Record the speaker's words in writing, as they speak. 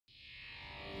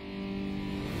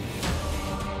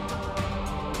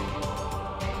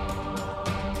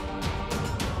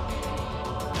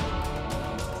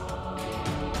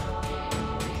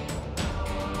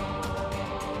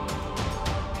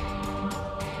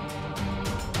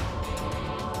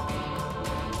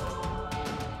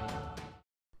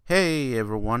Hey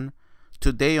everyone!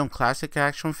 Today on Classic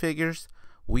Action Figures,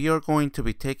 we are going to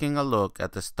be taking a look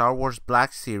at the Star Wars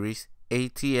Black Series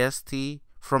AT-ST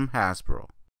from Hasbro.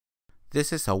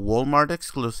 This is a Walmart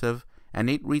exclusive and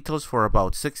it retails for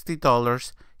about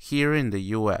 $60 here in the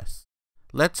US.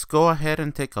 Let's go ahead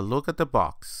and take a look at the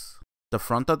box. The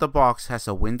front of the box has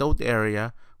a windowed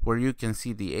area where you can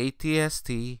see the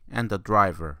AT-ST and the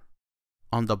driver.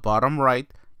 On the bottom right,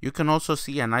 you can also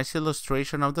see a nice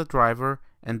illustration of the driver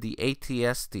and the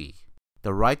AT-ST.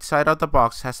 The right side of the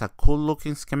box has a cool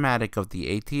looking schematic of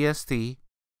the AT-ST,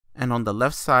 and on the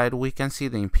left side we can see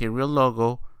the Imperial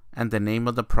logo and the name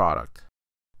of the product.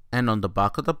 And on the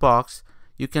back of the box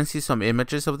you can see some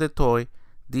images of the toy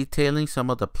detailing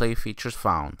some of the play features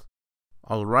found.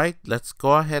 Alright, let's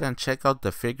go ahead and check out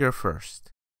the figure first.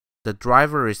 The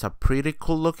driver is a pretty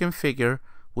cool looking figure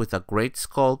with a great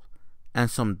sculpt and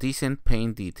some decent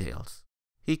paint details.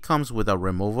 He comes with a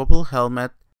removable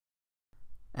helmet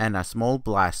and a small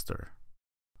blaster.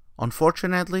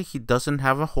 Unfortunately, he doesn't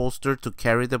have a holster to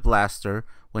carry the blaster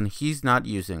when he's not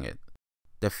using it.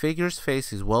 The figure's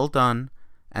face is well done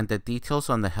and the details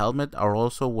on the helmet are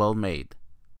also well made.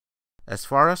 As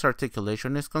far as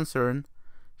articulation is concerned,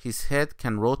 his head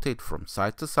can rotate from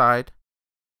side to side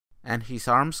and his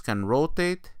arms can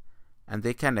rotate and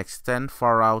they can extend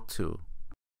far out too.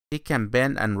 He can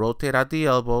bend and rotate at the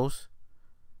elbows,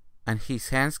 and his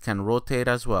hands can rotate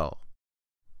as well.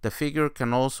 The figure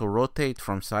can also rotate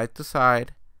from side to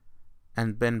side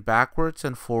and bend backwards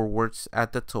and forwards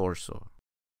at the torso.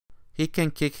 He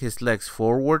can kick his legs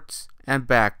forwards and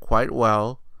back quite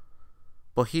well,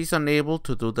 but he's unable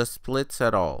to do the splits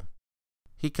at all.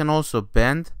 He can also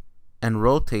bend and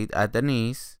rotate at the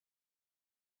knees,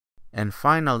 and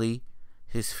finally,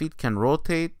 his feet can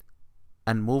rotate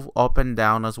and move up and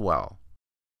down as well.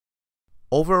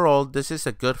 Overall, this is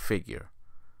a good figure.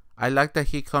 I like that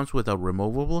he comes with a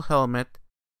removable helmet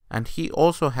and he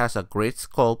also has a great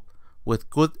sculpt with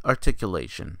good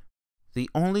articulation. The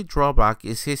only drawback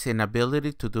is his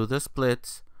inability to do the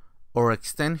splits or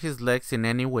extend his legs in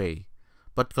any way,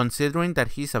 but considering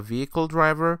that he's a vehicle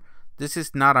driver, this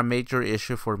is not a major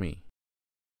issue for me.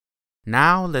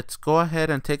 Now let's go ahead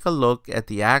and take a look at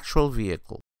the actual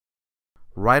vehicle.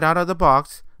 Right out of the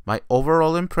box, my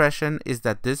overall impression is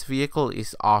that this vehicle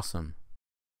is awesome.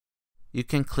 You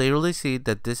can clearly see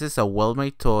that this is a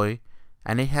well-made toy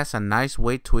and it has a nice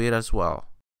weight to it as well.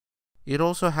 It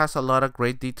also has a lot of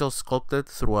great details sculpted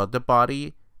throughout the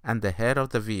body and the head of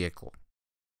the vehicle.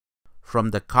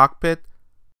 From the cockpit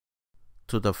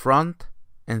to the front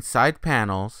and side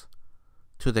panels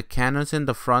to the cannons in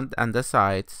the front and the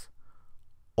sides,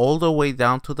 all the way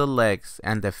down to the legs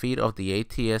and the feet of the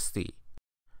AT-ST.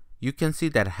 You can see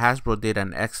that Hasbro did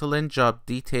an excellent job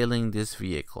detailing this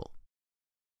vehicle.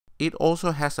 It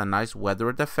also has a nice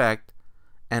weathered effect,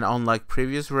 and unlike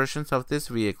previous versions of this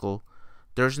vehicle,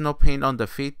 there's no paint on the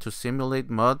feet to simulate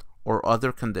mud or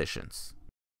other conditions.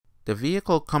 The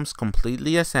vehicle comes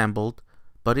completely assembled,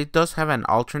 but it does have an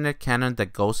alternate cannon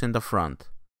that goes in the front.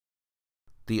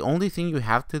 The only thing you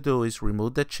have to do is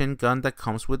remove the chin gun that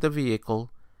comes with the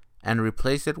vehicle and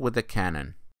replace it with the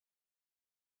cannon.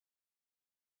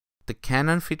 The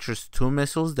cannon features two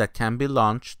missiles that can be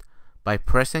launched by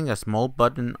pressing a small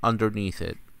button underneath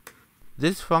it.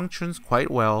 This functions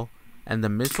quite well and the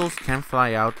missiles can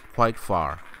fly out quite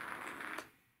far.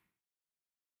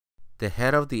 The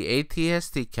head of the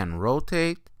AT-ST can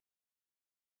rotate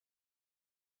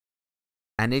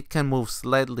and it can move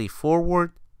slightly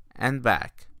forward and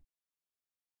back.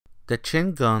 The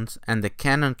chin guns and the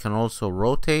cannon can also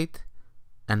rotate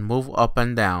and move up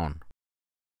and down.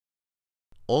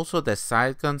 Also, the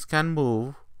side guns can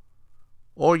move,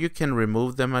 or you can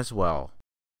remove them as well.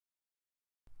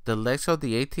 The legs of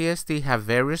the AT-ST have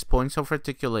various points of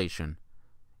articulation.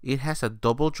 It has a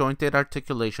double jointed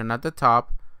articulation at the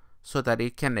top so that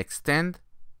it can extend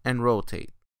and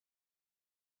rotate.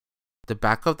 The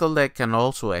back of the leg can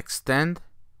also extend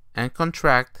and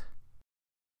contract,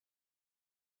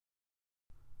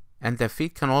 and the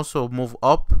feet can also move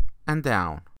up and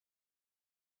down.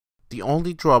 The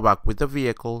only drawback with the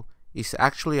vehicle is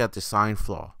actually a design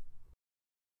flaw.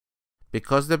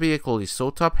 Because the vehicle is so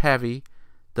top heavy,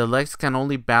 the legs can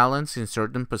only balance in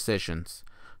certain positions,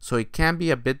 so it can be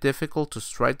a bit difficult to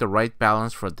strike the right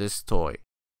balance for this toy.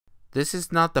 This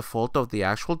is not the fault of the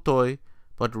actual toy,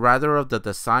 but rather of the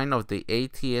design of the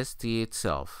AT-ST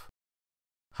itself.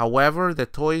 However, the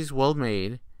toy is well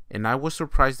made, and I was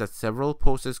surprised that several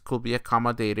poses could be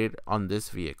accommodated on this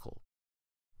vehicle.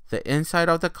 The inside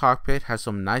of the cockpit has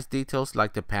some nice details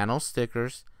like the panel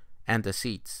stickers and the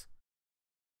seats.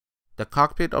 The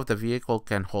cockpit of the vehicle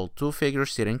can hold two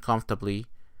figures sitting comfortably,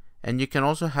 and you can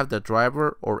also have the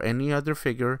driver or any other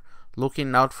figure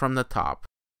looking out from the top.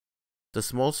 The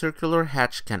small circular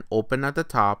hatch can open at the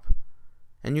top,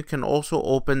 and you can also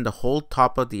open the whole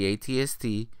top of the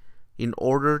AT-ST in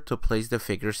order to place the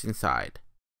figures inside.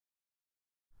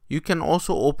 You can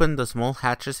also open the small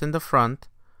hatches in the front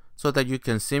so that you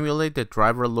can simulate the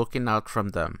driver looking out from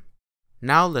them.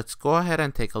 Now let's go ahead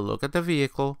and take a look at the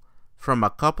vehicle from a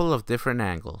couple of different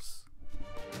angles.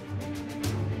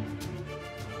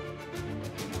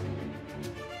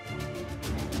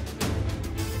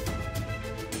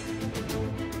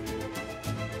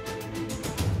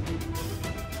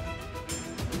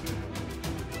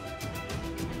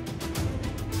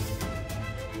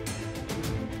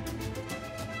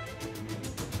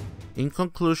 In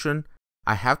conclusion,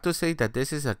 I have to say that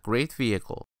this is a great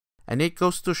vehicle, and it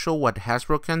goes to show what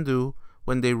Hasbro can do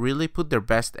when they really put their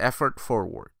best effort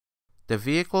forward. The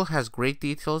vehicle has great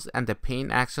details and the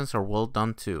paint accents are well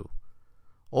done too.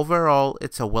 Overall,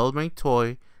 it's a well-made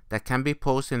toy that can be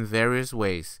posed in various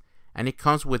ways, and it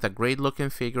comes with a great looking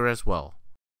figure as well.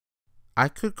 I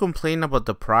could complain about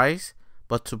the price,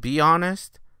 but to be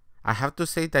honest, I have to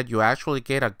say that you actually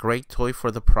get a great toy for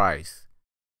the price.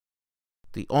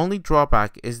 The only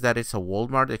drawback is that it's a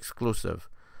Walmart exclusive,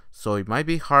 so it might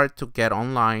be hard to get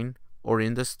online or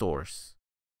in the stores.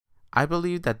 I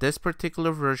believe that this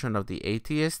particular version of the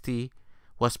AT-ST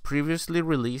was previously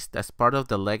released as part of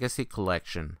the Legacy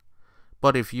Collection,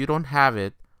 but if you don't have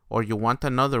it or you want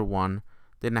another one,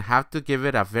 then I have to give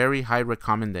it a very high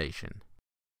recommendation.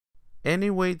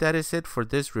 Anyway, that is it for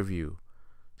this review.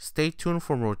 Stay tuned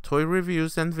for more toy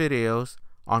reviews and videos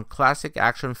on classic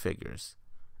action figures.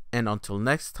 And until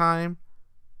next time,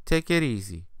 take it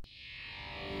easy.